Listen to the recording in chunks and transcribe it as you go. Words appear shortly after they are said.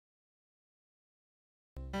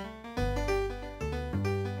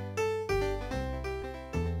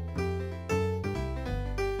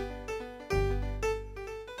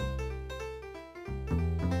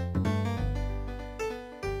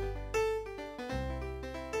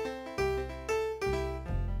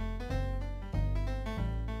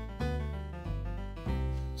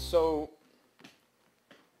So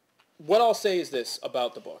what I'll say is this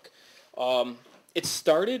about the book. It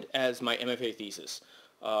started as my MFA thesis.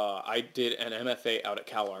 I did an MFA out at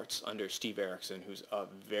CalArts under Steve Erickson, who's a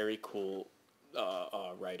very cool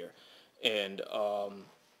writer. And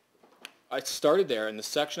I started there, and the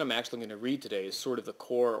section I'm actually going to read today is sort of the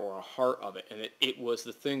core or a heart of it. And it was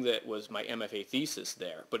the thing that was my MFA thesis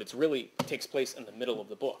there, but it takes place in the middle of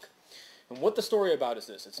the book. And what the story about is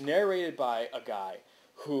this. It's narrated by a guy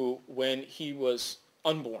who, when he was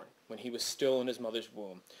unborn, when he was still in his mother's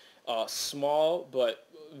womb, a small but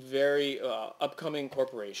very upcoming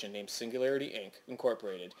corporation named Singularity Inc.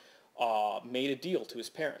 Incorporated made a deal to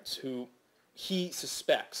his parents, who he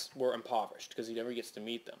suspects were impoverished because he never gets to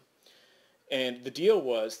meet them. And the deal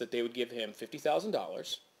was that they would give him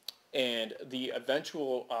 $50,000 and the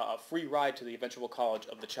eventual free ride to the eventual college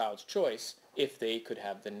of the child's choice if they could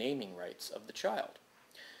have the naming rights of the child.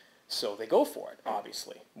 So they go for it,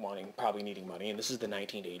 obviously, probably needing money. And this is the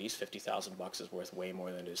 1980s. $50,000 is worth way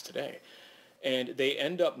more than it is today. And they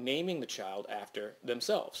end up naming the child after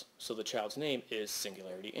themselves. So the child's name is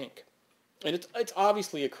Singularity Inc. And it's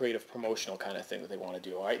obviously a creative promotional kind of thing that they want to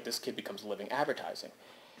do. All right, this kid becomes living advertising.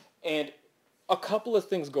 And a couple of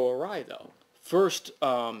things go awry, though. First,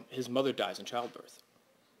 his mother dies in childbirth.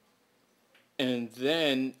 And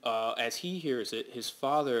then, as he hears it, his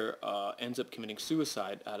father ends up committing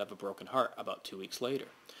suicide out of a broken heart about 2 weeks later.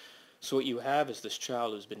 So what you have is this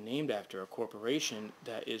child who's been named after a corporation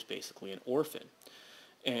that is basically an orphan.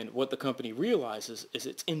 And what the company realizes is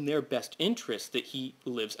it's in their best interest that he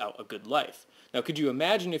lives out a good life. Now, could you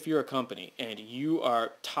imagine if you're a company and you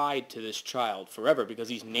are tied to this child forever because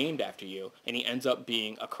he's named after you and he ends up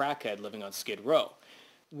being a crackhead living on Skid Row?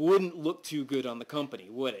 Wouldn't look too good on the company,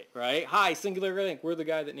 would it, right? Hi, Singularity Inc., we're the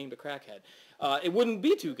guy that named a crackhead. It wouldn't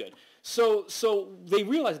be too good. So they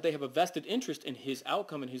realize that they have a vested interest in his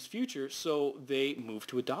outcome and his future, so they move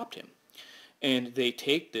to adopt him. And they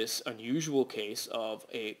take this unusual case of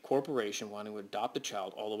a corporation wanting to adopt a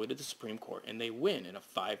child all the way to the Supreme Court, and they win in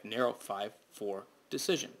a narrow 5-4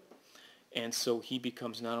 decision. And so he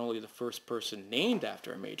becomes not only the first person named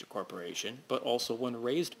after a major corporation, but also one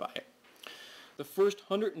raised by it. The first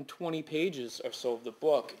 120 pages or so of the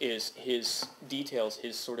book is his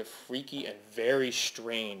sort of freaky and very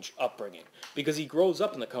strange upbringing. Because he grows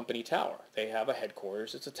up in the company tower. They have a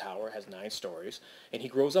headquarters, it's a tower, has 9 stories, and he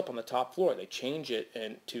grows up on the top floor. They change it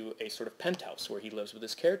into a sort of penthouse where he lives with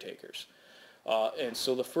his caretakers. And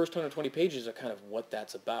so the first 120 pages are kind of what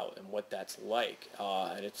that's about and what that's like.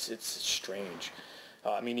 And it's strange.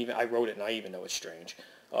 I mean, even I wrote it and I even know it's strange.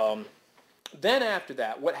 Then after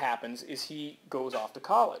that, what happens is he goes off to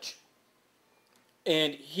college.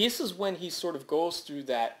 And this is when he sort of goes through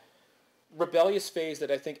that rebellious phase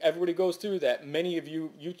that I think everybody goes through, that many of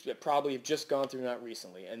you probably have just gone through not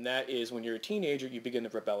recently. And that is when you're a teenager, you begin to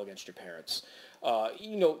rebel against your parents.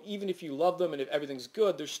 Even if you love them and if everything's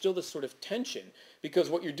good, there's still this sort of tension. Because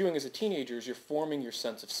what you're doing as a teenager is you're forming your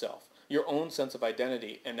sense of self, your own sense of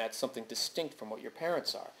identity, and that's something distinct from what your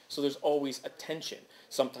parents are. So there's always a tension.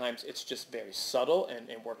 Sometimes it's just very subtle and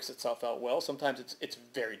works itself out well. Sometimes it's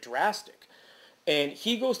very drastic. And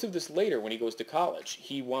he goes through this later when he goes to college.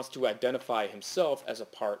 He wants to identify himself as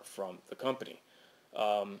apart from the company.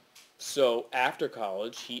 So after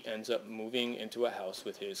college, he ends up moving into a house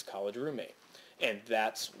with his college roommate. And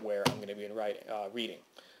that's where I'm going to be reading.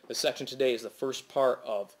 The section today is the first part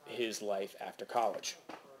of his life after college.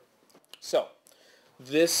 So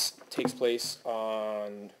this takes place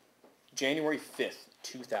on January 5th,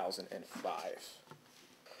 2005.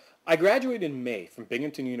 I graduated in May from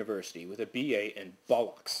Binghamton University with a BA in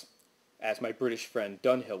bollocks, as my British friend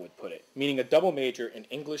Dunhill would put it, meaning a double major in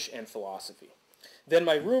English and philosophy. Then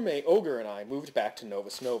my roommate Ogre and I moved back to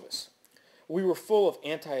Novus Novus. We were full of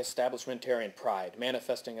anti-establishmentarian pride,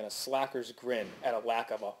 manifesting in a slacker's grin at a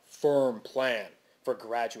lack of a firm plan for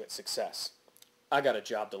graduate success. I got a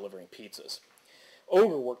job delivering pizzas.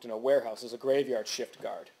 Ogre worked in a warehouse as a graveyard shift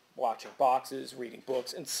guard, watching boxes, reading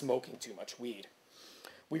books, and smoking too much weed.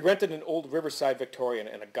 We rented an old Riverside Victorian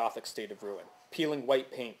in a Gothic state of ruin, peeling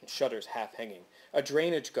white paint and shutters half-hanging, a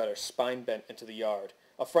drainage gutter spine-bent into the yard,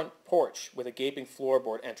 a front porch with a gaping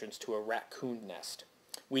floorboard entrance to a raccoon nest.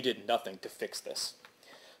 We did nothing to fix this.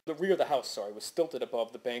 The rear of the house, was stilted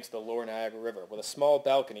above the banks of the lower Niagara River, with a small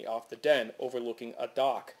balcony off the den overlooking a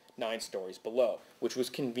dock 9 stories below, which was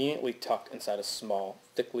conveniently tucked inside a small,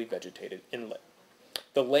 thickly vegetated inlet.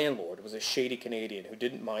 The landlord was a shady Canadian who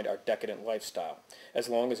didn't mind our decadent lifestyle, as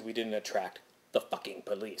long as we didn't attract the fucking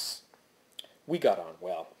police. We got on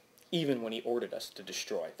well, even when he ordered us to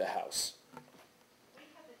destroy the house.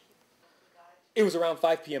 It was around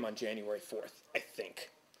 5 p.m. on January 4th, I think.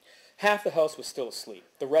 Half the house was still asleep.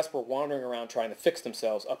 The rest were wandering around trying to fix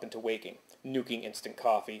themselves up into waking, nuking instant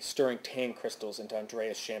coffee, stirring Tang crystals into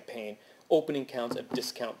Andreas champagne, opening counts of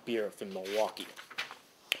discount beer from Milwaukee.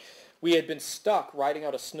 We had been stuck riding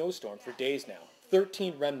out a snowstorm for days now.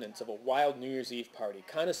 13 remnants of a wild New Year's Eve party,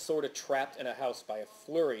 kind of sort of trapped in a house by a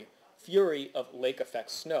fury of lake-effect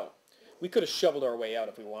snow. We could have shoveled our way out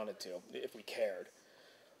if we wanted to, if we cared.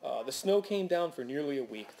 The snow came down for nearly a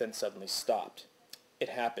week, then suddenly stopped. It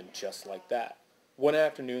happened just like that. One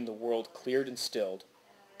afternoon the world cleared and stilled,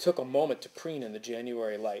 took a moment to preen in the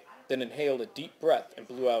January light, then inhaled a deep breath and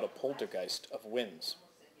blew out a poltergeist of winds.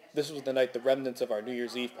 This was the night the remnants of our New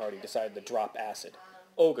Year's Eve party decided to drop acid.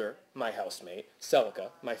 Ogre, my housemate, Celica,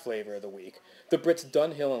 my flavor of the week, the Brits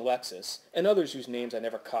Dunhill and Lexus, and others whose names I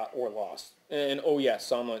never caught or lost, and oh yes,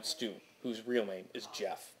 Somnolent Stu, whose real name is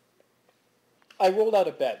Jeff. I rolled out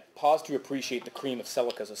of bed, paused to appreciate the cream of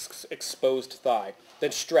Celica's exposed thigh,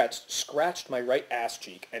 then stretched, scratched my right ass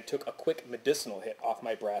cheek, and took a quick medicinal hit off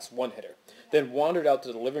my brass one-hitter, then wandered out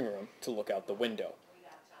to the living room to look out the window.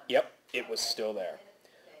 Yep, it was still there.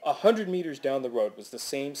 100 meters down the road was the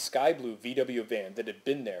same sky-blue VW van that had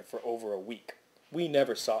been there for over a week. We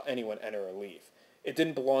never saw anyone enter or leave. It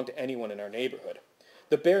didn't belong to anyone in our neighborhood.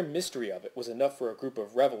 The bare mystery of it was enough for a group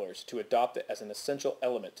of revelers to adopt it as an essential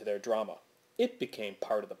element to their drama. It became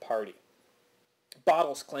part of the party.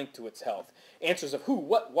 Bottles clanked to its health. Answers of who,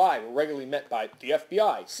 what, why were regularly met by the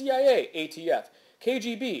FBI, CIA, ATF,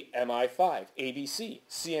 KGB, MI5, ABC,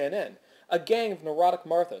 CNN, a gang of neurotic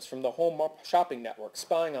Marthas from the home shopping network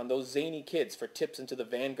spying on those zany kids for tips into the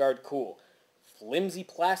Vanguard cool. Flimsy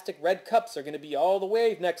plastic red cups are going to be all the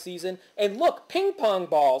wave next season, and look, ping pong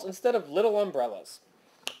balls instead of little umbrellas.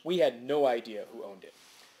 We had no idea who owned it.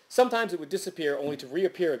 Sometimes it would disappear only to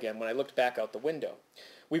reappear again when I looked back out the window.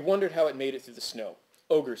 We wondered how it made it through the snow.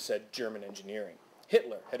 Ogre said German engineering.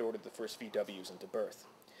 Hitler had ordered the first VWs into birth.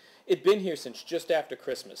 It'd been here since just after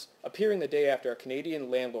Christmas, appearing the day after our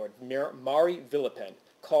Canadian landlord, Mari Villepen,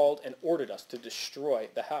 called and ordered us to destroy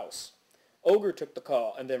the house. Ogre took the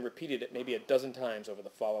call and then repeated it maybe a dozen times over the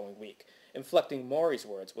following week, inflecting Mari's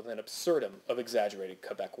words with an absurdum of exaggerated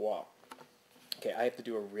Quebecois. Okay, I have to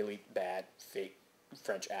do a really bad, fake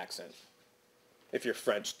French accent. If you're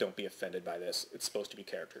French, don't be offended by this. It's supposed to be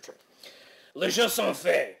caricature. Le jeux sont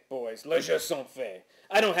faits, boys. Le jeux sont faits.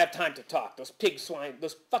 I don't have time to talk. Those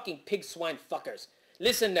fucking pig swine fuckers.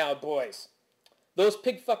 Listen now, boys. Those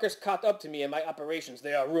pig fuckers caught up to me in my operations.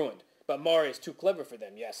 They are ruined. But Mari is too clever for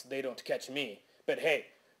them. Yes, they don't catch me. But hey,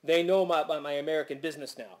 they know my American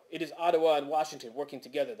business now. It is Ottawa and Washington working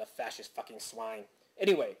together, the fascist fucking swine.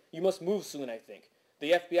 Anyway, you must move soon, I think.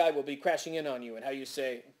 The FBI will be crashing in on you and how you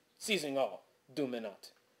say, seizing all, dominant.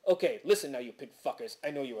 Okay, listen now, you pig fuckers. I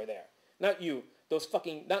know you are there. Not you,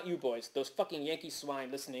 not you boys, those fucking Yankee swine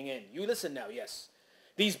listening in. You listen now, yes.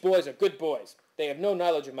 These boys are good boys. They have no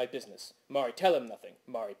knowledge of my business. Mari tell them nothing.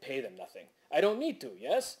 Mari pay them nothing. I don't need to,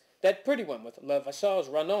 yes? That pretty one with Le Vassage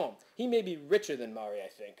Ranon, he may be richer than Mari, I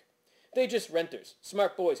think. They just renters,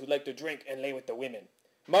 smart boys who like to drink and lay with the women.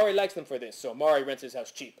 Mari likes them for this, so Mari rents his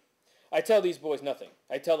house cheap. I tell these boys nothing.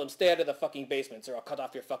 I tell them stay out of the fucking basements or I'll cut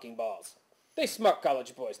off your fucking balls. They smart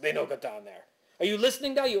college boys. They no go down there. Are you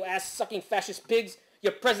listening now, you ass-sucking fascist pigs?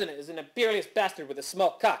 Your president is an imperialist bastard with a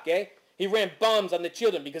small cock, eh? He ran bombs on the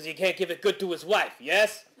children because he can't give it good to his wife,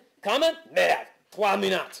 yes? Comment? Merde. 3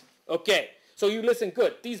 minutes. Okay, so you listen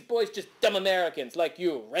good. These boys just dumb Americans like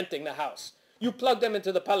you, renting the house. You plug them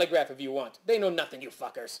into the polygraph if you want. They know nothing, you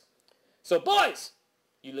fuckers. So boys,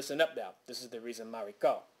 you listen up now. This is the reason Mari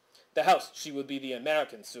called. The house, she will be the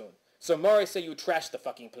American soon. So Mari say you trash the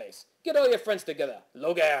fucking place. Get all your friends together.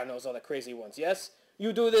 Logar knows all the crazy ones, yes?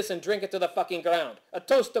 You do this and drink it to the fucking ground. A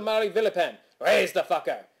toast to Mari Villepen. Raise the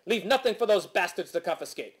fucker. Leave nothing for those bastards to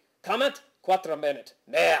confiscate. Comment? 4 minutes.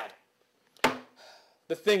 Merde.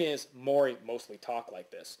 The thing is, Maury mostly talked like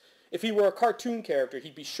this. If he were a cartoon character,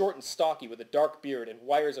 he'd be short and stocky with a dark beard and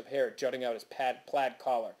wires of hair jutting out his plaid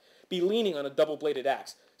collar. Be leaning on a double-bladed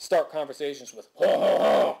axe. Start conversations with, ho ho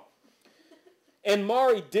ho. And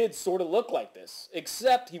Mari did sort of look like this,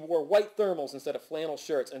 except he wore white thermals instead of flannel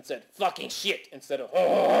shirts and said, fucking shit, instead of, ho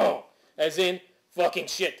ho ho. As in, fucking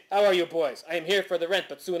shit. How are you boys? I am here for the rent,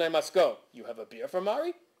 but soon I must go. You have a beer for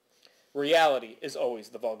Mari? Reality is always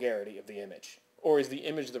the vulgarity of the image. Or is the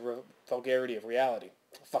image the vulgarity of reality?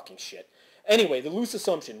 Fucking shit. Anyway, the loose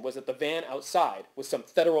assumption was that the van outside was some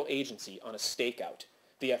federal agency on a stakeout.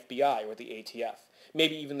 The FBI or the ATF.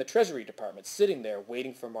 Maybe even the Treasury Department sitting there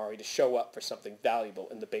waiting for Mari to show up for something valuable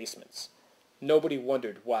in the basements. Nobody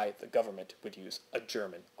wondered why the government would use a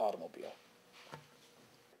German automobile.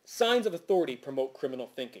 Signs of authority promote criminal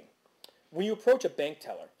thinking. When you approach a bank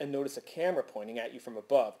teller and notice a camera pointing at you from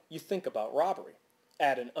above, you think about robbery.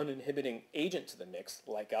 Add an uninhibiting agent to the mix,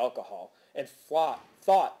 like alcohol, and thought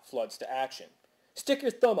floods to action. Stick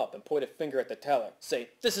your thumb up and point a finger at the teller.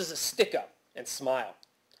 Say, "This is a stick-up," and smile.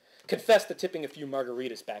 Confess to tipping a few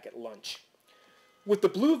margaritas back at lunch. With the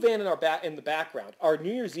blue van in the background, our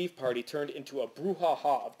New Year's Eve party turned into a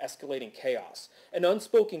brouhaha of escalating chaos, an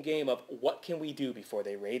unspoken game of what can we do before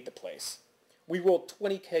they raid the place. We rolled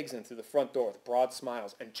 20 kegs in through the front door with broad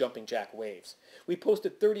smiles and jumping jack waves. We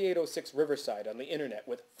posted 3806 Riverside on the internet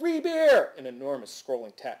with "free beer" in enormous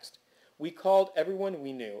scrolling text. We called everyone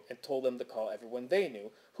we knew and told them to call everyone they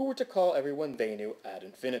knew, who were to call everyone they knew ad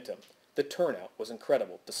infinitum. The turnout was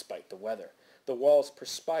incredible despite the weather. The walls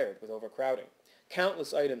perspired with overcrowding.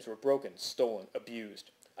 Countless items were broken, stolen,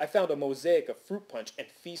 abused. I found a mosaic of fruit punch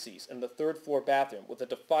and feces in the third-floor bathroom with a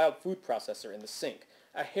defiled food processor in the sink,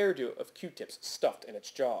 a hairdo of Q-tips stuffed in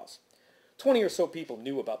its jaws. 20 or so people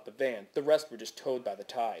knew about the van. The rest were just towed by the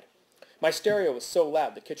tide. My stereo was so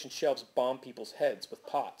loud the kitchen shelves bombed people's heads with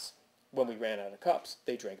pots. When we ran out of cups,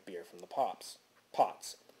 they drank beer from the pots.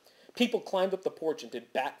 People climbed up the porch and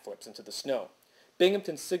did backflips into the snow.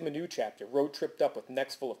 Binghamton's Sigma Nu chapter road-tripped up with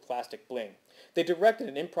necks full of plastic bling. They directed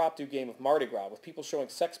an impromptu game of Mardi Gras with people showing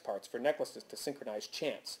sex parts for necklaces to synchronize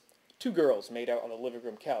chants. 2 girls made out on the living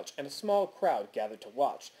room couch, and a small crowd gathered to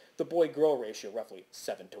watch, the boy-girl ratio roughly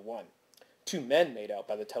 7-1. 2 men made out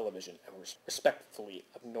by the television and were respectfully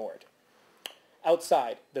ignored.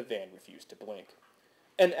 Outside, the van refused to blink.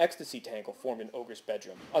 An ecstasy tangle formed in Ogre's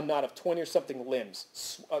bedroom, a knot of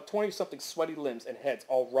 20-something sweaty limbs and heads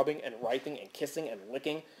all rubbing and writhing and kissing and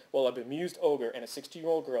licking, while a bemused ogre and a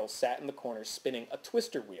 16-year-old girl sat in the corner spinning a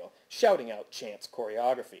twister wheel, shouting out chance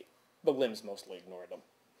choreography. The limbs mostly ignored them.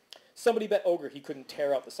 Somebody bet Ogre he couldn't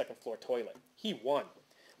tear out the second-floor toilet. He won.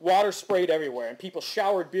 Water sprayed everywhere, and people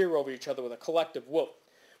showered beer over each other with a collective whoop.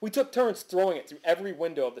 We took turns throwing it through every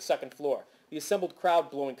window of the second floor, the assembled crowd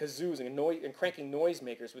blowing kazoos and cranking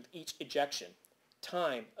noisemakers with each ejection.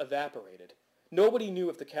 Time evaporated. Nobody knew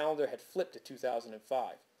if the calendar had flipped to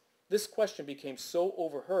 2005. This question became so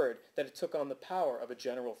overheard that it took on the power of a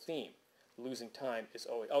general theme. Losing time is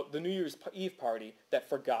always... the New Year's Eve party that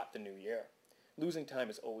forgot the new year. Losing time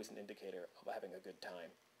is always an indicator of having a good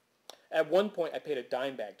time. At one point, I paid a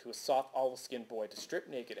dime bag to a soft olive-skinned boy to strip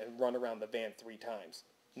naked and run around the van 3 times.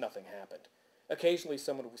 Nothing happened. Occasionally,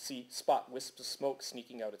 someone would spot wisps of smoke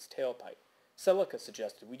sneaking out its tailpipe. Celica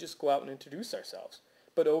suggested we just go out and introduce ourselves,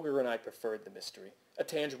 but Ogre and I preferred the mystery, a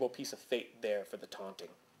tangible piece of fate there for the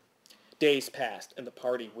taunting. Days passed, and the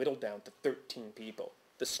party whittled down to 13 people.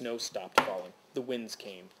 The snow stopped falling. The winds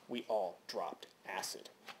came. We all dropped acid.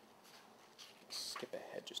 Skip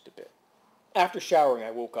ahead just a bit. After showering,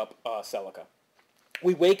 I woke up Celica.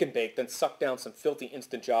 We wake and baked, then sucked down some filthy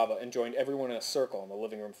instant Java and joined everyone in a circle on the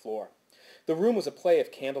living room floor. The room was a play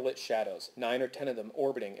of candlelit shadows, 9 or 10 of them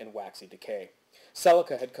orbiting in waxy decay.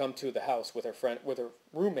 Celica had come to the house with her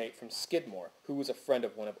roommate from Skidmore, who was a friend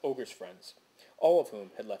of one of Ogre's friends, all of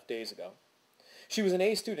whom had left days ago. She was an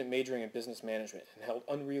A student majoring in business management and held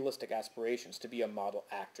unrealistic aspirations to be a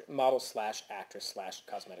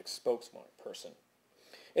model/actress/cosmetic spokesperson.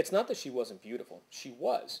 It's not that she wasn't beautiful. She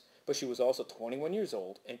was, but she was also 21 years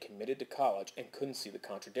old and committed to college and couldn't see the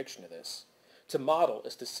contradiction of this. To model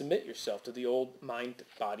is to submit yourself to the old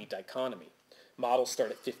mind-body dichotomy. Models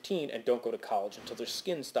start at 15 and don't go to college until their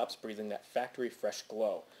skin stops breathing that factory-fresh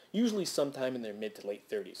glow, usually sometime in their mid to late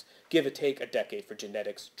 30s, give or take a decade for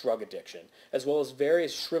genetics, drug addiction, as well as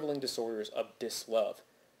various shriveling disorders of dislove,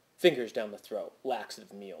 fingers down the throat,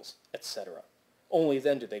 laxative meals, etc. Only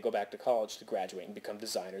then do they go back to college to graduate and become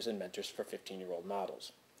designers and mentors for 15-year-old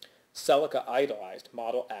models. Celica idolized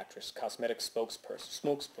model, actress, cosmetic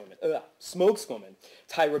spokeswoman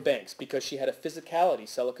Tyra Banks because she had a physicality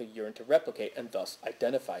Celica yearned to replicate and thus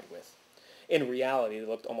identified with. In reality, they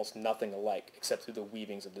looked almost nothing alike except through the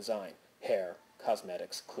weavings of design, hair,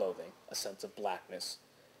 cosmetics, clothing, a sense of blackness.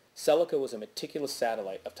 Celica was a meticulous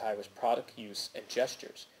satellite of Tyra's product use and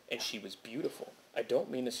gestures, and she was beautiful. I don't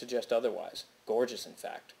mean to suggest otherwise. Gorgeous, in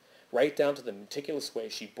fact. Right down to the meticulous way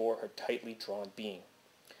she bore her tightly drawn being.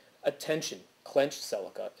 Attention clenched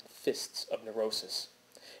Celica in fists of neurosis.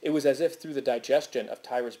 It was as if through the digestion of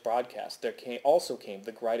Tyra's broadcast there also came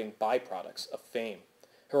the grinding byproducts of fame.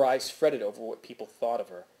 Her eyes fretted over what people thought of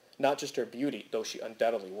her, not just her beauty, though she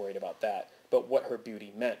undoubtedly worried about that, but what her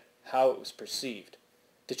beauty meant, how it was perceived.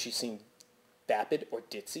 Did she seem vapid or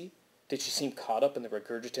ditzy? Did she seem caught up in the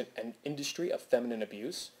regurgitant industry of feminine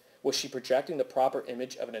abuse? Was she projecting the proper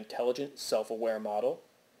image of an intelligent, self-aware model?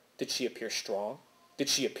 Did she appear strong? Did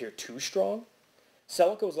she appear too strong?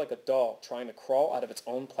 Celica was like a doll trying to crawl out of its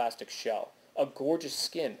own plastic shell, a gorgeous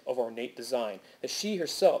skin of ornate design that she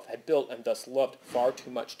herself had built and thus loved far too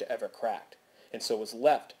much to ever crack, and so was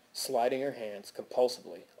left sliding her hands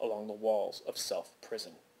compulsively along the walls of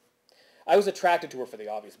self-prison. I was attracted to her for the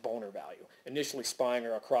obvious boner value, initially spying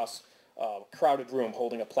her across a crowded room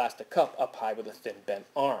holding a plastic cup up high with a thin bent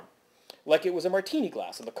arm, like it was a martini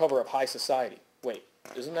glass on the cover of High Society. Wait,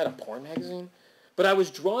 isn't that a porn magazine? But I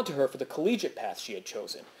was drawn to her for the collegiate path she had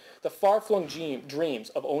chosen, the far-flung dreams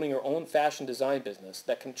of owning her own fashion design business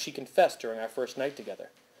that she confessed during our first night together.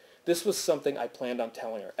 This was something I planned on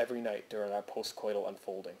telling her every night during our postcoital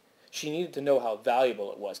unfolding. She needed to know how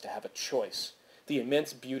valuable it was to have a choice, the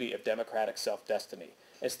immense beauty of democratic self-destiny,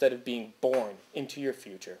 instead of being born into your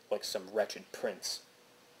future like some wretched prince.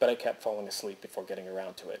 But I kept falling asleep before getting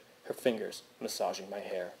around to it, her fingers massaging my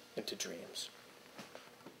hair into dreams.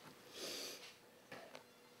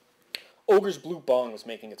 Ogre's blue bong was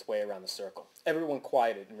making its way around the circle. Everyone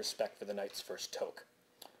quieted in respect for the night's first toke.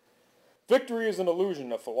 "Victory is an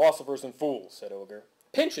illusion of philosophers and fools," said Ogre.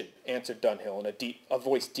 "Pinchin," answered Dunhill in a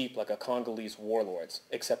voice deep like a Congolese warlord's,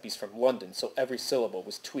 except he's from London, so every syllable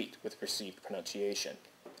was tweaked with received pronunciation.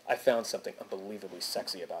 I found something unbelievably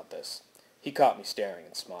sexy about this. He caught me staring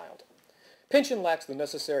and smiled. "Pinchin lacks the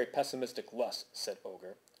necessary pessimistic lust," said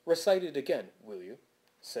Ogre. "Recite it again, will you?"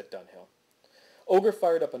 said Dunhill. Ogre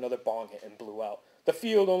fired up another bong hit and blew out. "The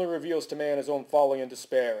field only reveals to man his own folly and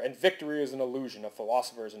despair, and victory is an illusion of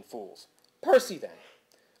philosophers and fools." "Percy, then."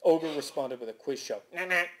 Ogre responded with a quiz show.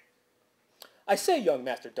 "Nah." "I say, young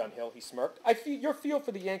Master Dunhill," he smirked, your feel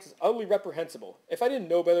for the Yanks is utterly reprehensible. If I didn't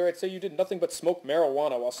know better, I'd say you did nothing but smoke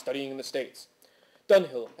marijuana while studying in the States."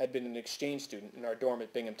 Dunhill had been an exchange student in our dorm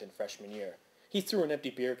at Binghamton freshman year. He threw an empty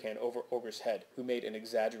beer can over Ogre's head, who made an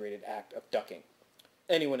exaggerated act of ducking.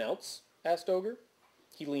 "Anyone else?" asked Ogre.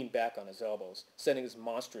 He leaned back on his elbows, sending his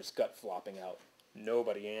monstrous gut flopping out.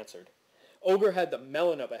 Nobody answered. Ogre had the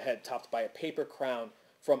melon of a head topped by a paper crown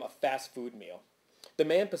from a fast food meal. The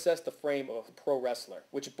man possessed the frame of a pro wrestler,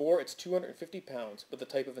 which bore its 250 pounds with the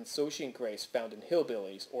type of insouciant grace found in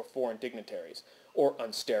hillbillies or foreign dignitaries, or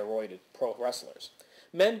unsteroided pro wrestlers.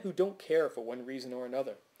 Men who don't care for one reason or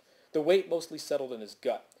another. The weight mostly settled in his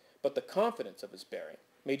gut, but the confidence of his bearing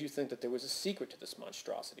made you think that there was a secret to this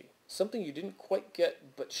monstrosity, something you didn't quite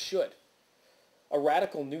get but should. A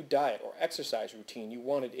radical new diet or exercise routine you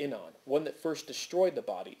wanted in on, one that first destroyed the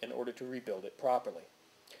body in order to rebuild it properly.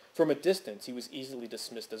 From a distance, he was easily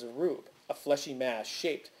dismissed as a rube, a fleshy mass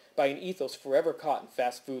shaped by an ethos forever caught in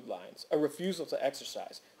fast food lines, a refusal to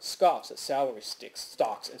exercise, scoffs at salary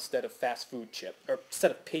stocks instead of potato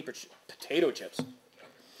chips.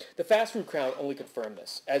 The fast food crowd only confirmed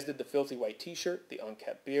this, as did the filthy white t-shirt, the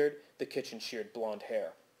unkempt beard, the kitchen-sheared blonde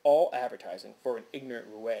hair, all advertising for an ignorant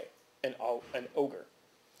roue, an ogre.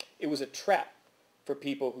 It was a trap for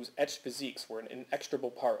people whose etched physiques were an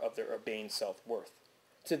inextricable part of their urbane self-worth.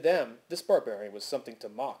 To them, this barbarian was something to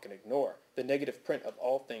mock and ignore, the negative print of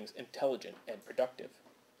all things intelligent and productive.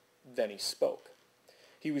 Then he spoke.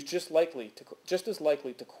 He was just as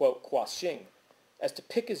likely to quote Kwa Xing as to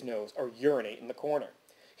pick his nose or urinate in the corner.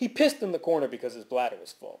 He pissed in the corner because his bladder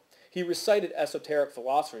was full. He recited esoteric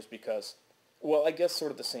philosophers because, well, I guess sort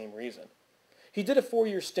of the same reason. He did a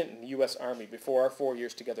 4-year stint in the U.S. Army before our 4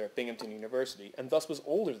 years together at Binghamton University, and thus was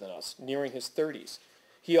older than us, nearing his 30s.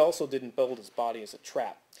 He also didn't build his body as a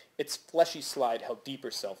trap. Its fleshy slide held deeper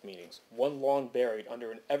self-meanings, one long buried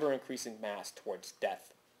under an ever-increasing mass towards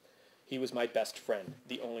death. He was my best friend,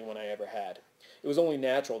 the only one I ever had. It was only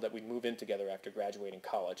natural that we'd move in together after graduating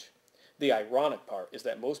college. The ironic part is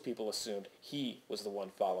that most people assumed he was the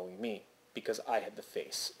one following me, because I had the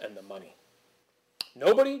face and the money.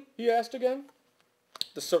 "Nobody?" he asked again.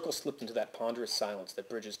 The circle slipped into that ponderous silence that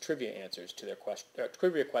bridges trivia questions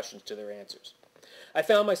to their answers. I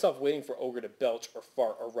found myself waiting for Ogre to belch or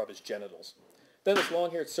fart or rub his genitals. Then this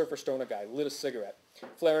long-haired surfer stoner guy lit a cigarette,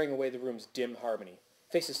 flaring away the room's dim harmony.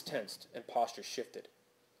 Faces tensed and postures shifted.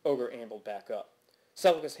 Ogre ambled back up.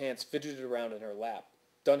 Celica's hands fidgeted around in her lap.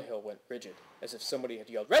 Dunhill went rigid, as if somebody had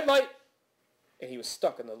yelled, "Red light!" and he was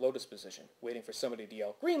stuck in the lotus position, waiting for somebody to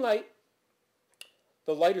yell, "Green light!"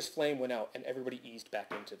 The lighter's flame went out, and everybody eased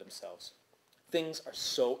back into themselves. Things are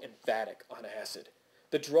so emphatic on acid.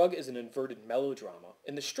 The drug is an inverted melodrama,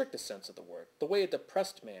 in the strictest sense of the word, the way a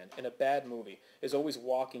depressed man in a bad movie is always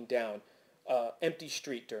walking down an empty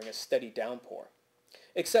street during a steady downpour.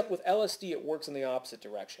 Except with LSD it works in the opposite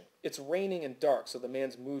direction. It's raining and dark, so the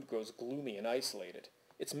man's mood grows gloomy and isolated.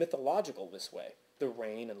 It's mythological this way, the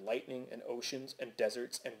rain and lightning and oceans and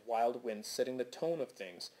deserts and wild winds setting the tone of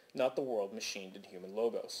things, not the world machined in human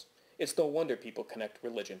logos. It's no wonder people connect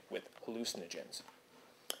religion with hallucinogens.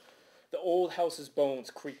 The old house's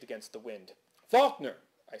bones creaked against the wind. "Faulkner,"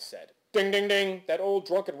 I said. "Ding, ding, ding, that old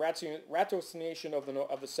drunken ratiocination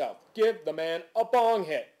of the South. Give the man a bong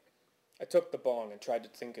hit." I took the bong and tried to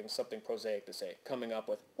think of something prosaic to say, coming up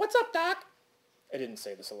with, "What's up, Doc?" I didn't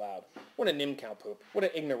say this aloud. What a nimcowpoop. What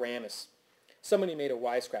an ignoramus. Somebody made a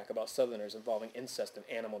wisecrack about Southerners involving incest and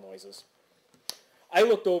animal noises. I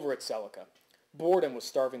looked over at Celica. Boredom was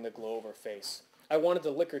starving the glow of her face. I wanted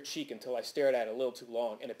to lick her cheek until I stared at it a little too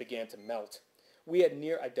long and it began to melt. We had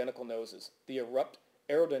near identical noses, the abrupt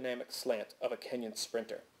aerodynamic slant of a Kenyan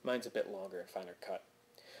sprinter. Mine's a bit longer and finer cut.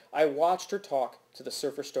 I watched her talk to the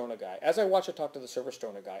surfer stoner guy. As I watched her talk to the surfer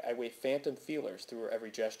stoner guy, I waved phantom feelers through her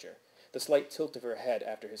every gesture. The slight tilt of her head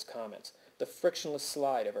after his comments, the frictionless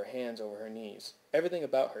slide of her hands over her knees, everything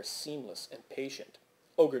about her seamless and patient.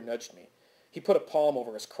 Ogre nudged me. He put a palm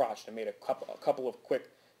over his crotch and made a couple of quick,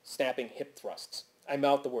 snapping hip thrusts. I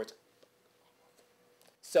mouthed the words.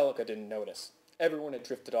 Celica didn't notice. Everyone had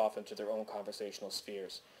drifted off into their own conversational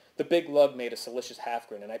spheres. The big lug made a salacious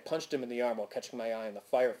half-grin, and I punched him in the arm while catching my eye on the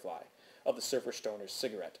firefly of the surfer stoner's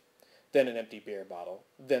cigarette. Then an empty beer bottle,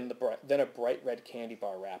 then a bright red candy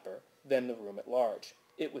bar wrapper, then the room at large.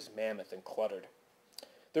 It was mammoth and cluttered.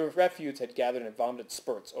 The refuse had gathered in vomited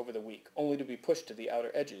spurts over the week, only to be pushed to the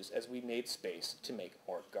outer edges as we made space to make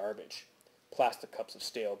more garbage. Plastic cups of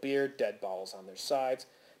stale beer, dead bottles on their sides,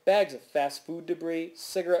 bags of fast food debris,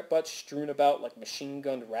 cigarette butts strewn about like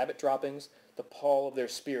machine-gunned rabbit droppings, the pall of their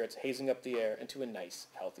spirits hazing up the air into a nice,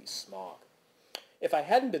 healthy smog. If I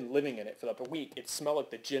hadn't been living in it for a week, it smelled like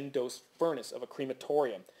the gin-dosed furnace of a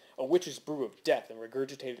crematorium, a witch's brew of death and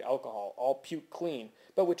regurgitated alcohol, all puke clean,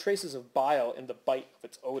 but with traces of bile in the bite of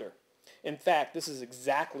its odor. In fact, this is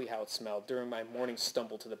exactly how it smelled during my morning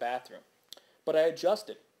stumble to the bathroom. But I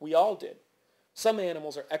adjusted. We all did. Some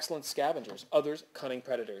animals are excellent scavengers, others cunning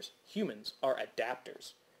predators. Humans are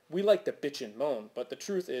adapters. We like to bitch and moan, but the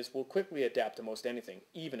truth is we'll quickly adapt to most anything,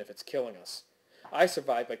 even if it's killing us. I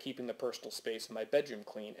survived by keeping the personal space of my bedroom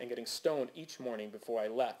clean and getting stoned each morning before I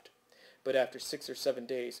left. But after 6 or 7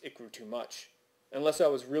 days, it grew too much. Unless I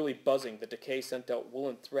was really buzzing, the decay sent out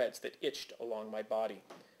woolen threads that itched along my body,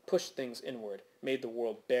 pushed things inward, made the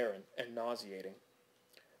world barren and nauseating.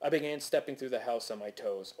 I began stepping through the house on my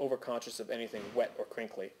toes, overconscious of anything wet or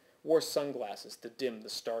crinkly, wore sunglasses to dim the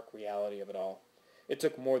stark reality of it all. It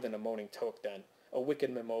took more than a moaning toke then, a wicked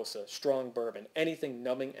mimosa, strong bourbon, anything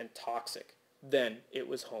numbing and toxic. Then it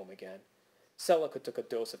was home again. Celica took a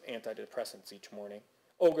dose of antidepressants each morning.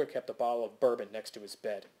 Ogre kept a bottle of bourbon next to his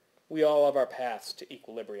bed. We all have our paths to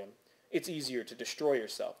equilibrium. It's easier to destroy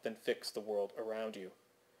yourself than fix the world around you.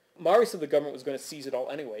 Mari said the government was going to seize it all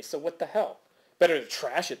anyway, so what the hell? Better to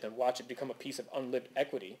trash it than watch it become a piece of unlived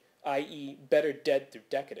equity, i.e. better dead through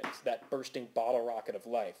decadence, that bursting bottle rocket of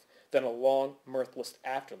life, than a long, mirthless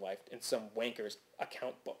afterlife in some wanker's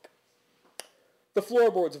account book. The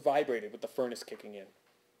floorboards vibrated with the furnace kicking in.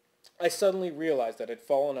 I suddenly realized that I'd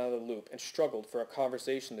fallen out of the loop and struggled for a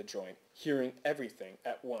conversation to join, hearing everything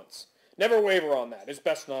at once. Never waver on that. It's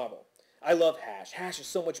best novel. I love hash. Hash is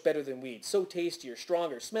so much better than weed. So tastier,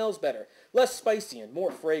 stronger, smells better, less spicy and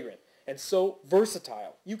more fragrant, and so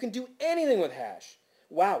versatile. You can do anything with hash.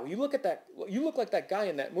 Wow, you look like that guy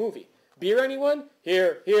in that movie. Beer, anyone?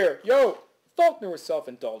 Here, yo! Faulkner was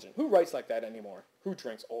self-indulgent. Who writes like that anymore? Who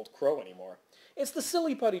drinks Old Crow anymore? It's the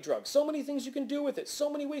silly putty drug. So many things you can do with it. So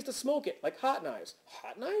many ways to smoke it. Like hot knives.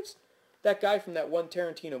 Hot knives? That guy from that one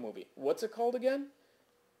Tarantino movie. What's it called again?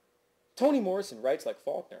 Toni Morrison writes like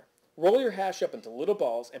Faulkner. Roll your hash up into little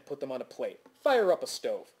balls and put them on a plate. Fire up a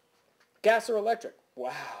stove. Gas or electric?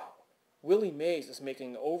 Wow. Willie Mays is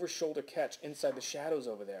making an over-shoulder catch inside the shadows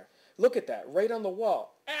over there. Look at that, right on the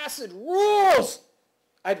wall. Acid rules!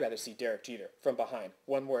 I'd rather see Derek Jeter from behind.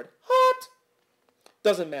 One word. Hot!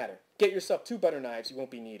 Doesn't matter. Get yourself 2 butter knives you won't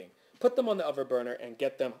be needing. Put them on the oven burner and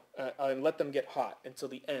let them get hot until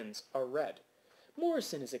the ends are red.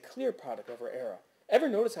 Morrison is a clear product of her era. Ever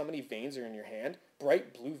notice how many veins are in your hand?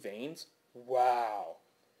 Bright blue veins? Wow.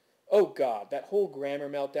 Oh God, that whole grammar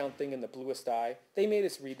meltdown thing in the bluest eye. They made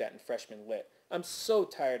us read that in freshman lit. I'm so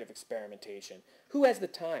tired of experimentation. Who has the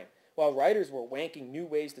time? While writers were wanking new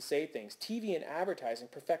ways to say things, TV and advertising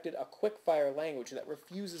perfected a quick-fire language that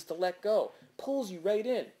refuses to let go, pulls you right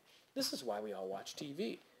in. This is why we all watch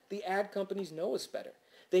TV. The ad companies know us better.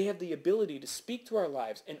 They have the ability to speak to our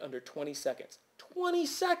lives in under 20 seconds. 20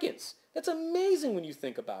 seconds! That's amazing when you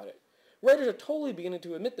think about it. Writers are totally beginning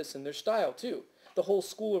to admit this in their style, too. The whole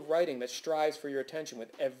school of writing that strives for your attention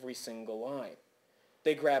with every single line.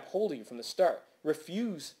 They grab hold of you from the start,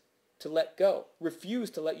 refuse to let go, refuse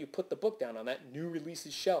to let you put the book down on that new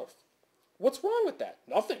releases shelf. What's wrong with that?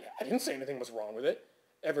 Nothing. I didn't say anything was wrong with it.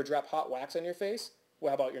 Ever drop hot wax on your face?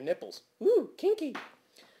 Well, how about your nipples? Ooh, kinky.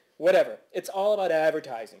 Whatever. It's all about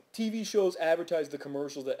advertising. TV shows advertise the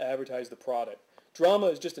commercials that advertise the product. Drama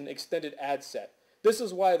is just an extended ad set. This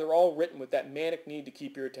is why they're all written with that manic need to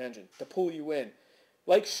keep your attention, to pull you in.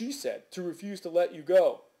 Like she said, to refuse to let you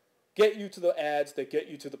go. Get you to the ads that get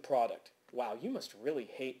you to the product. Wow, you must really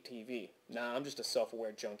hate TV. Nah, I'm just a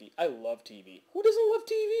self-aware junkie. I love TV. Who doesn't love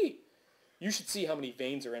TV? You should see how many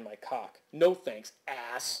veins are in my cock. No thanks,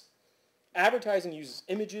 ass. Advertising uses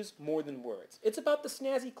images more than words. It's about the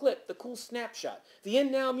snazzy clip, the cool snapshot, the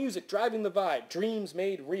in-now music driving the vibe, dreams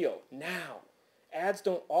made real, now. Ads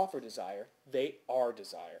don't offer desire, they are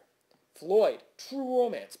desire. Floyd, True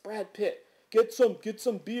Romance, Brad Pitt, get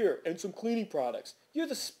some beer and some cleaning products. You're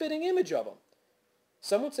the spitting image of them.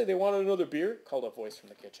 Someone say they wanted another beer, called a voice from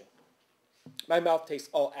the kitchen. My mouth tastes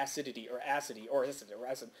all acidity or acidy or acid or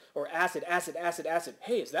acid or acid.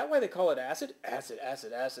 Hey, is that why they call it acid? Acid.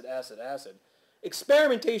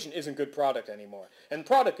 Experimentation isn't good product anymore. And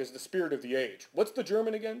product is the spirit of the age. What's the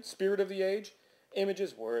German again? Spirit of the age?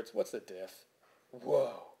 Images, words. What's the diff?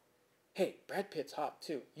 Whoa. Hey, Brad Pitt's hot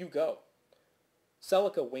too. You go.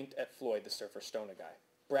 Celica winked at Floyd, the surfer stoner guy.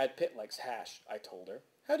 Brad Pitt likes hash, I told her.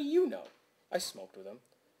 How do you know? I smoked with him.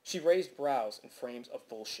 She raised brows in frames of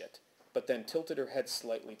bullshit, but then tilted her head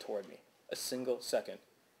slightly toward me. A single second.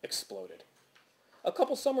 Exploded. A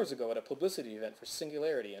couple summers ago at a publicity event for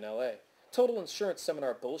Singularity in L.A. Total insurance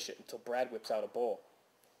seminar bullshit until Brad whips out a bowl.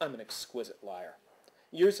 I'm an exquisite liar.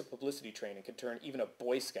 Years of publicity training can turn even a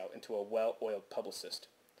Boy Scout into a well-oiled publicist.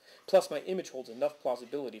 Plus, my image holds enough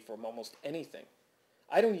plausibility for almost anything.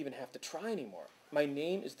 I don't even have to try anymore. My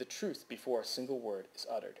name is the truth before a single word is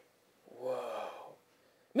uttered. Whoa.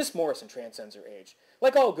 Miss Morrison transcends her age,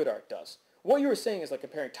 like all good art does. What you were saying is like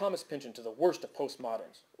comparing Thomas Pynchon to the worst of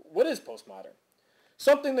postmoderns. What is postmodern?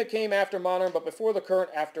 Something that came after modern, but before the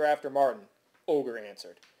current after Martin, Ogre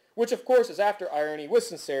answered. Which, of course, is after irony with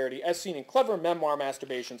sincerity, as seen in clever memoir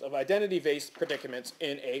masturbations of identity-based predicaments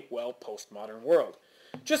in a, well, postmodern world.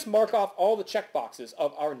 Just mark off all the checkboxes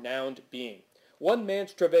of our nouned being. One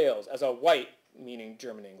man's travails as a white, meaning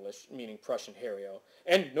German English, meaning Prussian Hario,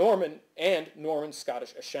 and Norman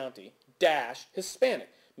Scottish Ashanti, dash Hispanic,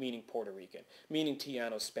 meaning Puerto Rican, meaning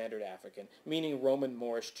Tiano Spaniard African, meaning Roman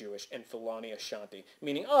Moorish Jewish, and Fulani Ashanti,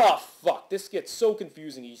 meaning, oh fuck, this gets so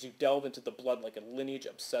confusing as you delve into the blood like a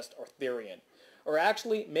lineage-obsessed Arthurian. Or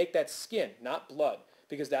actually, make that skin, not blood,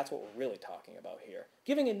 because that's what we're really talking about here.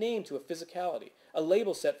 Giving a name to a physicality, a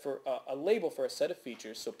label for a set of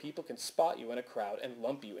features so people can spot you in a crowd and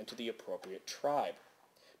lump you into the appropriate tribe.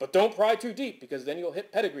 But don't pry too deep, because then you'll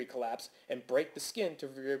hit pedigree collapse and break the skin to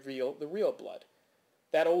reveal the real blood.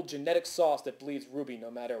 That old genetic sauce that bleeds ruby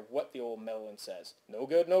no matter what the old Melon says. No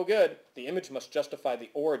good, no good. The image must justify the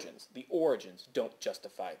origins. The origins don't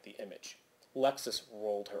justify the image. Lexus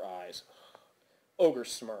rolled her eyes. Ogre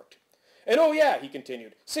smirked. And oh yeah, he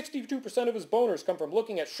continued, 62% of his boners come from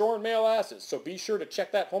looking at shorn male asses, so be sure to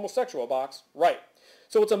check that homosexual box. Right.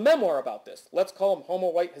 So it's a memoir about this. Let's call him Homo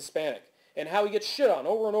White Hispanic. And how he gets shit on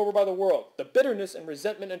over and over by the world. The bitterness and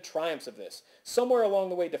resentment and triumphs of this. Somewhere along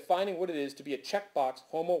the way defining what it is to be a checkbox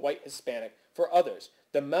Homo White Hispanic for others.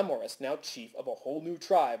 The memoirist now chief of a whole new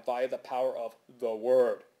tribe via the power of the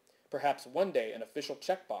word. Perhaps one day an official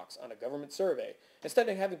checkbox on a government survey, instead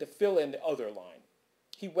of having to fill in the other line.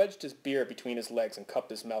 He wedged his beer between his legs and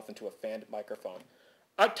cupped his mouth into a fanned microphone.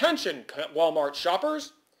 Attention, Walmart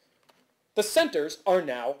shoppers! The centers are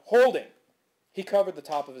now holding. He covered the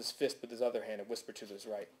top of his fist with his other hand and whispered to his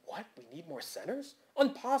right. What? We need more centers?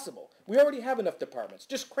 Impossible. We already have enough departments.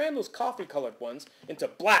 Just cram those coffee-colored ones into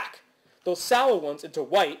black. Those sallow ones into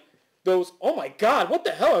white. Those, oh my God, what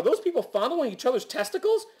the hell? Are those people fondling each other's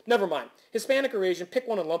testicles? Never mind. Hispanic or Asian, pick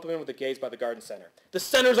one and lump them in with the gays by the garden center. The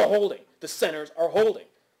centers are holding. The centers are holding.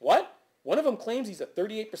 What? One of them claims he's a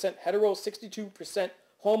 38% hetero, 62%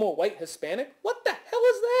 homo white Hispanic? What the hell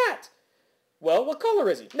is that? Well, what color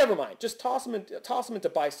is he? Never mind. Just toss him into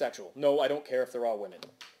bisexual. No, I don't care if they're all women.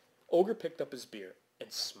 Ogre picked up his beer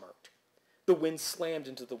and smirked. The wind slammed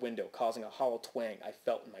into the window, causing a hollow twang I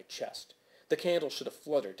felt in my chest. The candle should have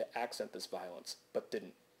fluttered to accent this violence, but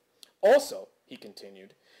didn't. Also, he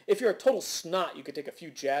continued, if you're a total snot, you could take a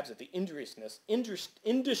few jabs at the industryness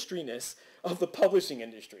of the publishing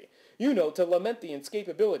industry. You know, to lament the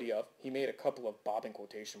inescapability of, he made a couple of bobbing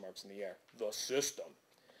quotation marks in the air, the system.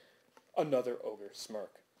 Another ogre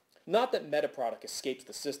smirk. Not that Metaproduct escapes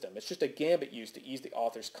the system, it's just a gambit used to ease the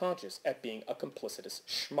author's conscience at being a complicitous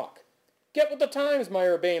schmuck. Get with the times, my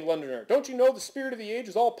urbane Londoner. Don't you know the spirit of the age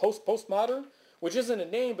is all postmodern? Which isn't a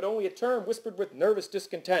name, but only a term whispered with nervous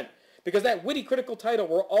discontent. Because that witty critical title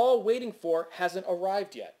we're all waiting for hasn't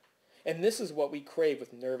arrived yet. And this is what we crave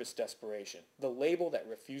with nervous desperation, the label that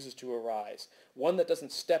refuses to arise, one that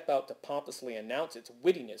doesn't step out to pompously announce its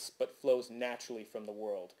wittiness but flows naturally from the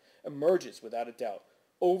world, emerges without a doubt,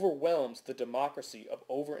 overwhelms the democracy of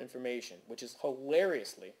over-information, which is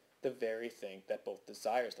hilariously the very thing that both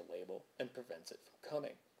desires the label and prevents it from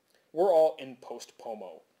coming. We're all in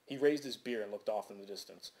post-pomo. He raised his beer and looked off in the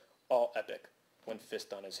distance, all epic, one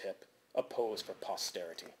fist on his hip, a pose for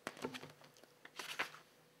posterity.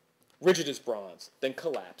 Rigid as bronze, then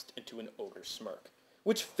collapsed into an ogre smirk,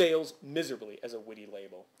 which fails miserably as a witty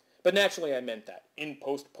label. But naturally I meant that. In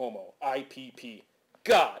post-pomo, IPP.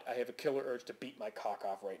 God, I have a killer urge to beat my cock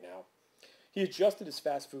off right now. He adjusted his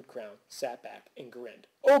fast food crown, sat back, and grinned.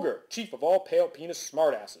 Ogre, chief of all pale penis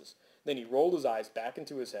smartasses. Then he rolled his eyes back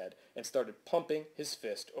into his head and started pumping his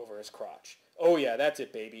fist over his crotch. Oh yeah, that's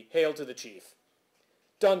it, baby. Hail to the chief.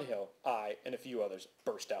 Dunhill, I, and a few others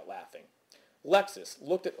burst out laughing. Lexus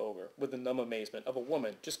looked at Ogre with the numb amazement of a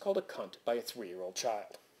woman just called a cunt by a 3-year-old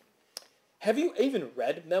child. Have you even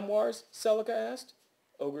read memoirs? Celica asked.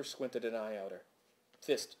 Ogre squinted an eye at her.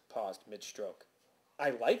 Fist paused mid-stroke.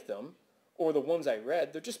 I like them. Or the ones I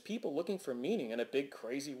read, they're just people looking for meaning in a big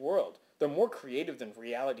crazy world. They're more creative than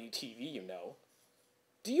reality TV, you know.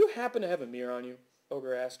 Do you happen to have a mirror on you?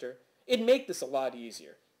 Ogre asked her. It'd make this a lot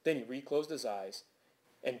easier. Then he reclosed his eyes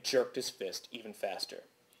and jerked his fist even faster.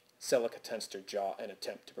 Celica tensed her jaw in an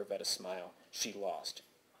attempt to prevent a smile. She lost.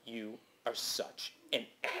 You are such an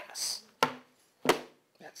ass.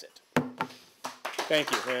 That's it. Thank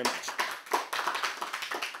you very much.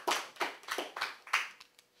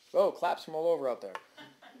 Oh, claps from all over out there.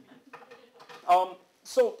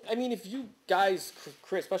 So, I mean, if you guys,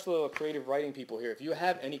 especially the creative writing people here, if you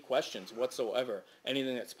have any questions whatsoever,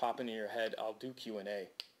 anything that's popping in your head, I'll do Q&A.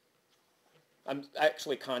 I'm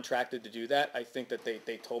actually contracted to do that. I think that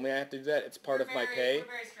they told me I have to do that. It's part of my pay. We're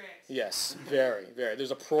very strict. Yes, very, very.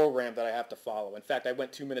 There's a program that I have to follow. In fact, I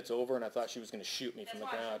went 2 minutes over and I thought she was going to shoot me from the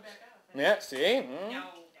ground. Yeah, see? No.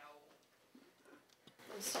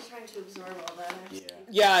 I'm still trying to absorb all that.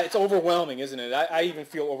 Yeah, it's overwhelming, isn't it? I even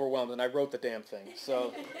feel overwhelmed, and I wrote the damn thing.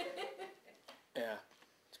 So, yeah,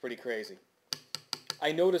 it's pretty crazy.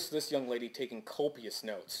 I noticed this young lady taking copious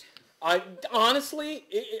notes. Honestly,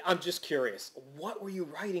 I'm just curious. What were you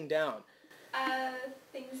writing down?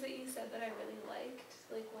 Things that you said that I really liked.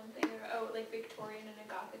 Like one thing, like Victorian in a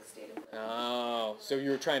Gothic state of living. Oh, so you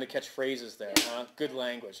were trying to catch phrases there, huh? Good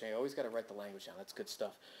language. Hey, always got to write the language down. That's good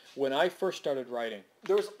stuff. When I first started writing,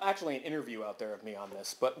 there was actually an interview out there of me on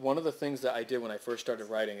this, but one of the things that I did when I first started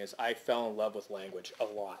writing is I fell in love with language a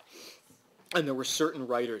lot. And there were certain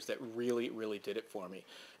writers that really, really did it for me.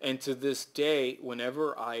 And to this day,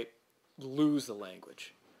 whenever I lose the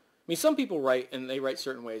language, I mean, some people write, and they write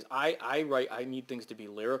certain ways. I write, I need things to be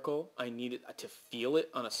lyrical. I need it to feel it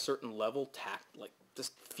on a certain level, like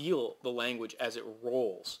just feel the language as it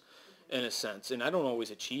rolls, in a sense. And I don't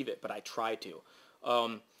always achieve it, but I try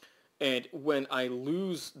to. And when I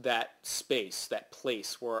lose that space, that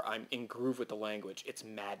place where I'm in groove with the language, it's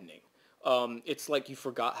maddening. It's like you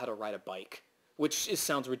forgot how to ride a bike, which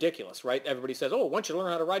sounds ridiculous, right? Everybody says, oh, once you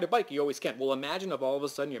learn how to ride a bike, you always can. Well, imagine if all of a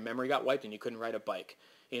sudden your memory got wiped and you couldn't ride a bike.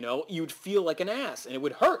 You know, you'd feel like an ass, and it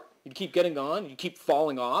would hurt. You'd keep getting on, you'd keep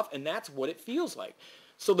falling off, and that's what it feels like.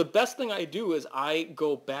 So the best thing I do is I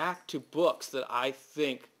go back to books that I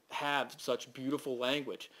think have such beautiful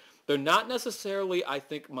language. They're not necessarily, I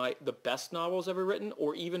think, the best novels ever written,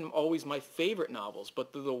 or even always my favorite novels,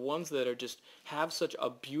 but they're the ones that are just have such a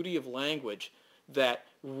beauty of language that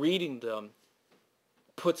reading them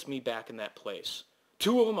puts me back in that place.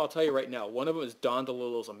 Two of them, I'll tell you right now. One of them is Don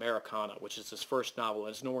DeLillo's Americana, which is his first novel, and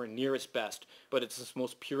it's nowhere near its best, but it's his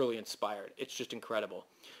most purely inspired. It's just incredible.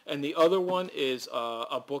 And the other one is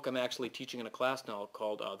a book I'm actually teaching in a class now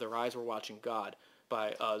called Their Eyes Were Watching God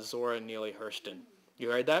by Zora Neale Hurston.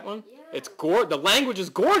 You read that one? Yeah. It's the language is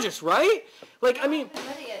gorgeous, right? Like, I mean... I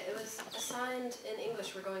haven't read it yet. It was assigned in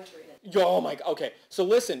English. We're going to read it. Oh my, okay. So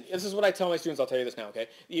listen, this is what I tell my students. I'll tell you this now, okay?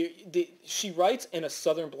 She writes in a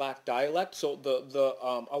Southern Black dialect, so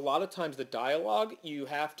a lot of times the dialogue, you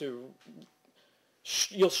have to,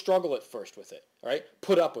 you'll struggle at first with it, all right?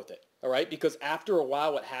 Put up with it, all right? Because after a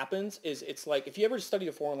while what happens is it's like, if you ever studied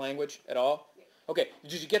a foreign language at all, okay,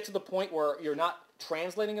 did you get to the point where you're not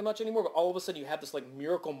translating it much anymore, but all of a sudden you have this like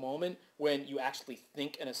miracle moment when you actually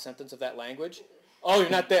think in a sentence of that language? Oh,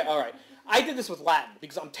 you're not there? All right. I did this with Latin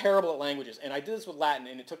because I'm terrible at languages, and I did this with Latin,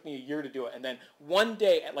 and it took me a year to do it. And then one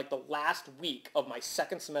day, at like the last week of my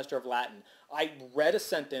second semester of Latin, I read a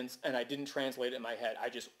sentence, and I didn't translate it in my head. I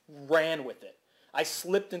just ran with it. I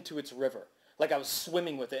slipped into its river. Like I was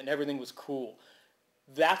swimming with it and everything was cool.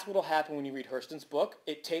 That's what will happen when you read Hurston's book.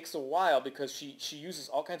 It takes a while because she uses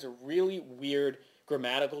all kinds of really weird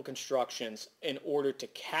grammatical constructions in order to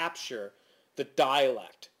capture the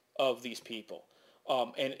dialect of these people.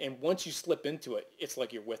 And once you slip into it, it's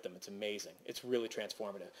like you're with them. It's amazing. It's really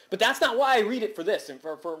transformative. But that's not why I read it for this and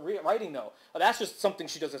for writing, though. That's just something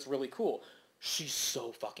she does that's really cool. She's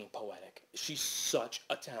so fucking poetic. She's such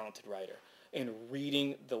a talented writer. And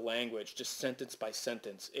reading the language, just sentence by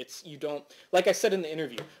sentence, you don't, like I said in the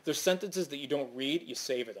interview, there's sentences that you don't read, you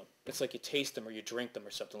savor them. It's like you taste them or you drink them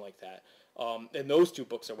or something like that. And those two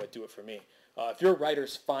books are what do it for me. If you're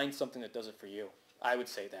writers, find something that does it for you. I would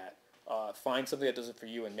say that. Find something that does it for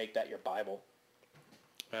you and make that your Bible.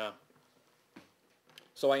 Yeah.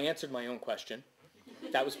 So I answered my own question.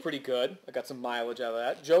 That was pretty good. I got some mileage out of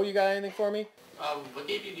that. Joe, you got anything for me? What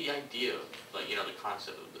gave you the idea of, the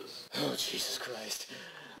concept of this? Oh, Jesus Christ.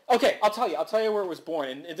 Okay, I'll tell you where it was born.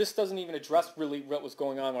 And this doesn't even address really what was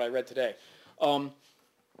going on when I read today.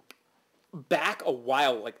 Back a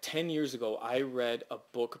while, like 10 years ago, I read a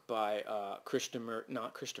book by not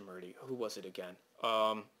Krishnamurti. Who was it again?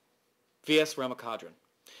 V.S. Ramakadran,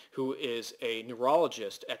 who is a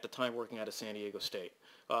neurologist at the time working out of San Diego State.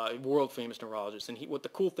 World-famous neurologist. And what the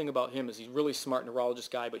cool thing about him is he's a really smart neurologist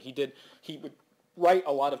guy, but he would write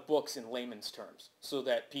a lot of books in layman's terms so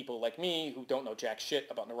that people like me who don't know jack shit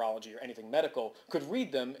about neurology or anything medical could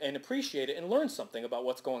read them and appreciate it and learn something about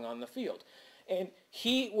what's going on in the field. And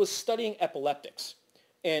he was studying epileptics.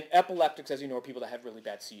 And epileptics, as you know, are people that have really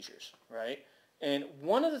bad seizures, right? And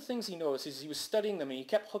one of the things he noticed is he was studying them and he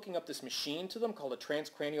kept hooking up this machine to them called a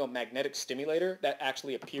transcranial magnetic stimulator that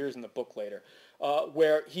actually appears in the book later,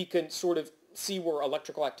 where he can sort of see where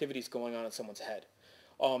electrical activity is going on in someone's head.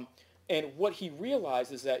 And what he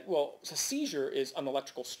realized is that, well, a seizure is an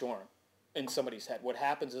electrical storm in somebody's head. What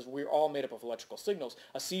happens is we're all made up of electrical signals.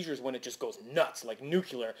 A seizure is when it just goes nuts, like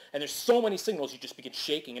nuclear, and there's so many signals you just begin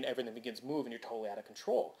shaking and everything begins moving and you're totally out of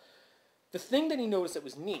control. The thing that he noticed that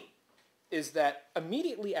was neat is that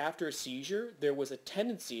immediately after a seizure, there was a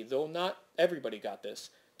tendency, though not everybody got this,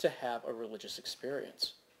 to have a religious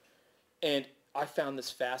experience. And I found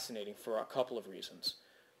this fascinating for a couple of reasons.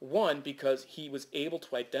 One, because he was able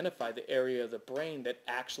to identify the area of the brain that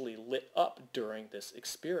actually lit up during this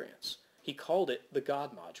experience. He called it the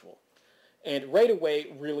God module. And right away,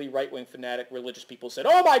 really right-wing fanatic religious people said,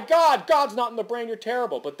 oh my God, God's not in the brain, you're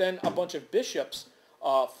terrible. But then a bunch of bishops,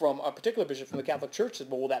 from a particular bishop from the Catholic Church said,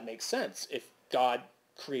 well, that makes sense. If God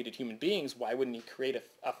created human beings, why wouldn't he create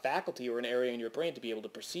a faculty or an area in your brain to be able to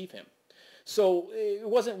perceive him? So it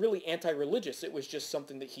wasn't really anti-religious. It was just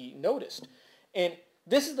something that he noticed. And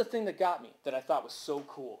this is the thing that got me, that I thought was so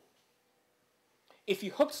cool. If you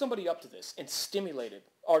hooked somebody up to this and stimulated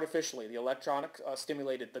artificially, the electronic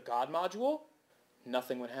stimulated the God module,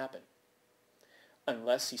 nothing would happen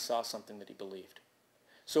unless he saw something that he believed.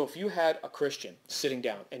 So if you had a Christian sitting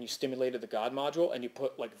down and you stimulated the God module and you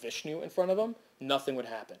put like Vishnu in front of him, nothing would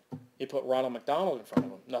happen. You put Ronald McDonald in front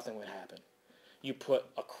of him, nothing would happen. You put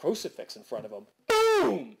a crucifix in front of him,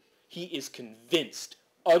 boom! He is convinced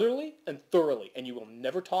utterly and thoroughly, and you will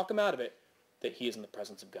never talk him out of it, that he is in the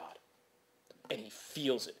presence of God. And he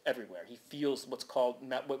feels it everywhere. He feels what's called,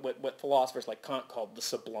 what philosophers like Kant called the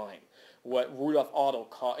sublime. What Rudolf Otto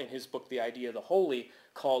called, in his book, The Idea of the Holy,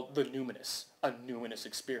 called the numinous, a numinous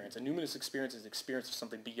experience. A numinous experience is the experience of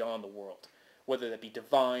something beyond the world, whether that be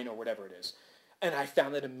divine or whatever it is. And I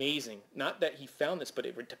found that amazing. Not that he found this, but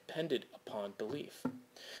it depended upon belief.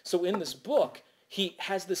 So in this book, he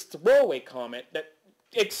has this throwaway comment that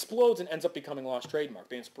explodes and ends up becoming Lost Trademark,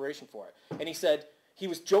 the inspiration for it. And he said, he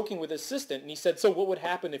was joking with his assistant, and he said, so what would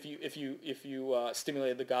happen if you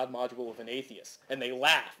stimulated the God module of an atheist? And they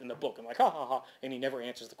laugh in the book. I'm like, ha, ha, ha. And he never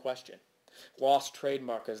answers the question. Lost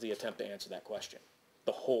Trademark is the attempt to answer that question.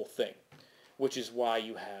 The whole thing. Which is why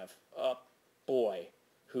you have a boy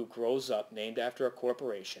who grows up named after a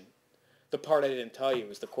corporation. The part I didn't tell you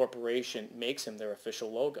is the corporation makes him their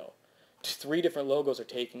official logo. 3 different logos are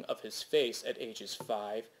taken of his face at ages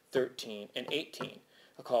 5, 13, and 18,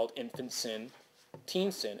 called infant sin,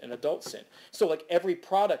 teen sin, and adult sin. So like every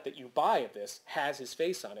product that you buy of this has his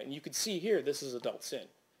face on it. And you can see here, this is adult sin.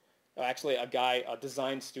 Actually, a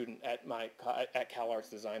design student at CalArts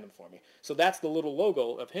designed them for me. So that's the little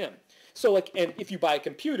logo of him. So like, and if you buy a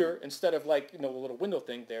computer, instead of like, the little window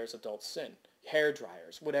thing, there's adult sin. Hair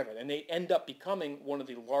dryers, whatever. And they end up becoming one of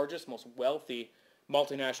the largest, most wealthy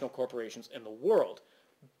multinational corporations in the world,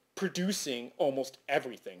 producing almost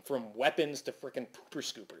everything, from weapons to frickin' pooper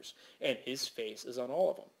scoopers. And his face is on all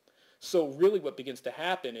of them. So really what begins to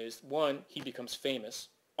happen is, one, he becomes famous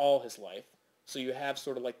all his life. So you have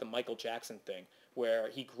sort of like the Michael Jackson thing, where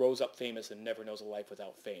he grows up famous and never knows a life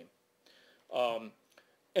without fame.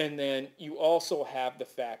 And then you also have the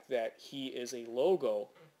fact that he is a logo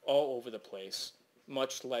all over the place,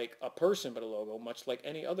 much like a person, but a logo, much like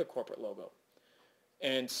any other corporate logo.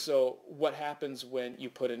 And so what happens when you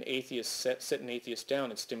put an atheist, sit an atheist down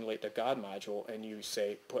and stimulate their God module, and you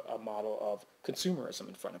say, put a model of consumerism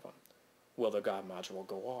in front of them? Will the God module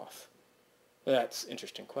go off? That's an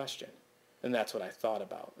interesting question. And that's what I thought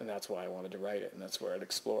about, and that's why I wanted to write it, and that's where it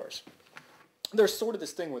explores. There's sort of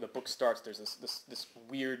this thing where the book starts, there's this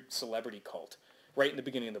weird celebrity cult right in the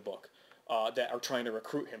beginning of the book that are trying to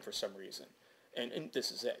recruit him for some reason. And this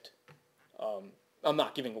is it. I'm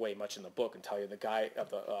not giving away much in the book and tell you the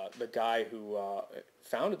guy who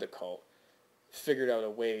founded the cult figured out a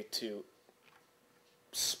way to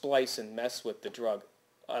splice and mess with the drug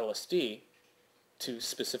LSD to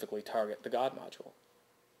specifically target the God module.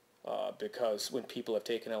 Because when people have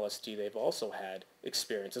taken LSD, they've also had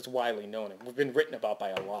experience. It's widely known, and we've been written about by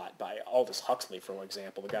a lot, by Aldous Huxley, for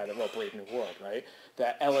example, the guy that wrote Brave New World, right?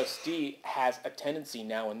 That LSD has a tendency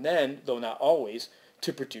now and then, though not always,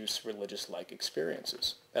 to produce religious-like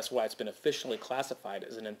experiences. That's why it's been officially classified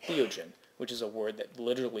as an entheogen, which is a word that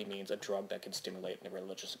literally means a drug that can stimulate a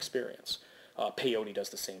religious experience. Peyote does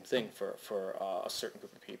the same thing for a certain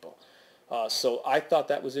group of people. So I thought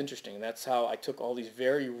that was interesting, and that's how I took all these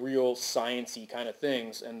very real, science-y kind of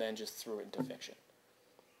things and then just threw it into fiction.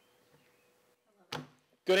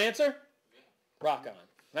 Good answer? Rock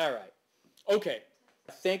on. All right. Okay.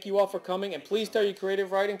 Thank you all for coming, and please tell your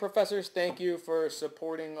creative writing professors thank you for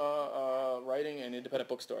supporting writing and independent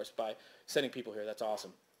bookstores by sending people here. That's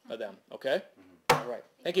awesome of them. Okay? All right.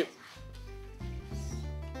 Thank you.